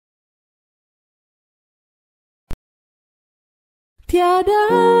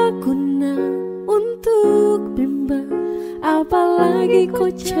Tiada guna untuk bimbang, apalagi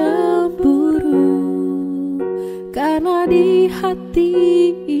kau cemburu. Karena di hati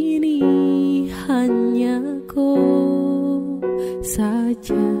ini hanya kau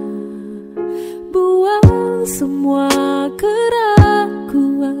saja. Buang semua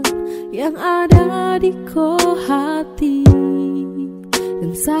keraguan yang ada di kau hati,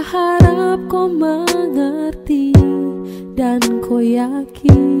 dan saya harap kau mengerti dan kau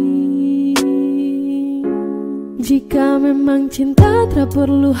yakin. Jika memang cinta tak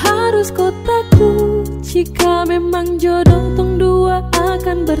perlu harus kau takut. Jika memang jodoh tong dua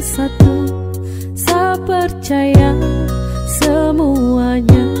akan bersatu, saya percaya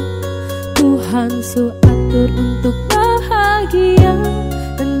semuanya Tuhan su atur untuk bahagia.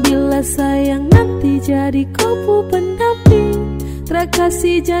 Dan bila sayang nanti jadi kau pendamping,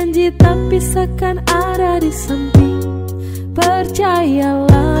 terkasih janji tapi seakan ada di samping.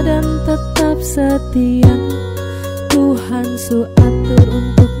 Percayalah dan tetap setia, Tuhan su atur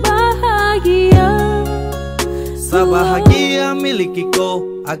untuk bahagia. Sabahagia miliki ko,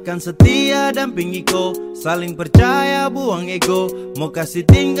 akan setia dampingi ko. Saling percaya buang ego, mau kasih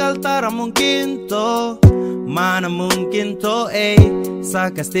tinggal tara mungkin to. Mana mungkin to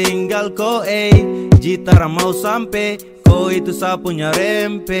sakas tinggal ko jitara mau sampai. Ko itu sa punya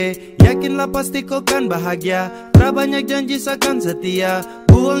rempe, yakinlah pasti kau kan bahagia. Tak banyak janji sakan setia,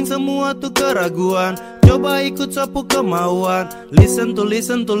 buang semua tuh keraguan. Coba ikut sapu kemauan. Listen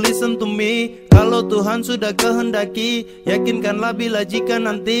to me. Kalau Tuhan sudah kehendaki, yakinkanlah bila jika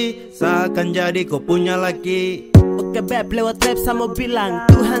nanti seakan jadi kau punya laki. Oke beb, lewat rap sama bilang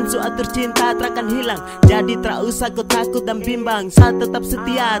Tuhan su atur cinta terakan hilang. Jadi tak usah kau takut dan bimbang, saya tetap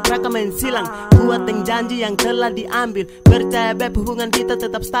setia terakan main silang. Kuat yang janji yang telah diambil, percaya beb hubungan kita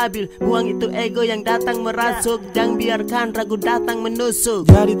tetap stabil. Buang itu ego yang datang merasuk, jangan biarkan ragu datang menusuk.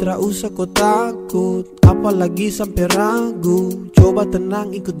 Jadi tak usah kau takut, apalagi sampai ragu. Coba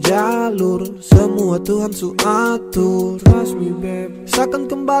tenang ikut jalur, semua Tuhan su atur. Trust me babe. Seakan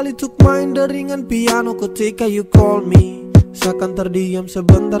kembali tuk main deringan piano ketika you call me. Seakan terdiam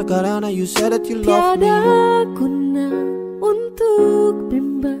sebentar karena you said that you love me. Tiada guna untuk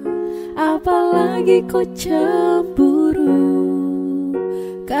bimbang, apalagi kau cemburu.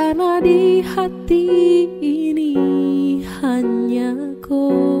 Karena di hati ini hanya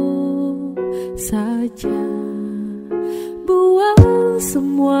kau saja. Buang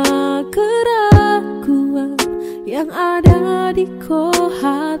semua keraguan yang ada di kau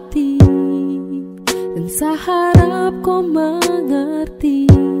hati, dan saya harap kau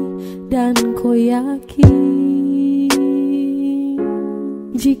mengerti dan kau yakin.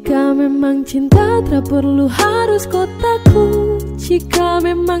 Jika memang cinta tak perlu harus kau takut. Jika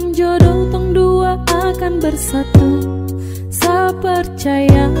memang jodoh tong dua akan bersatu, saya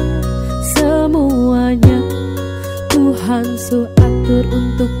percaya semuanya Tuhan su atur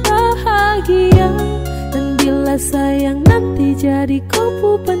untuk bahagia. Dan bila sayang nanti jadi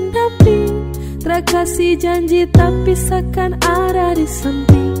kau pendamping, terkasih janji tapi seakan ada di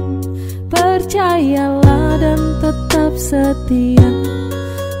samping. Percayalah dan tetap setia,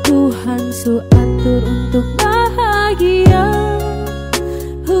 Tuhan su atur untuk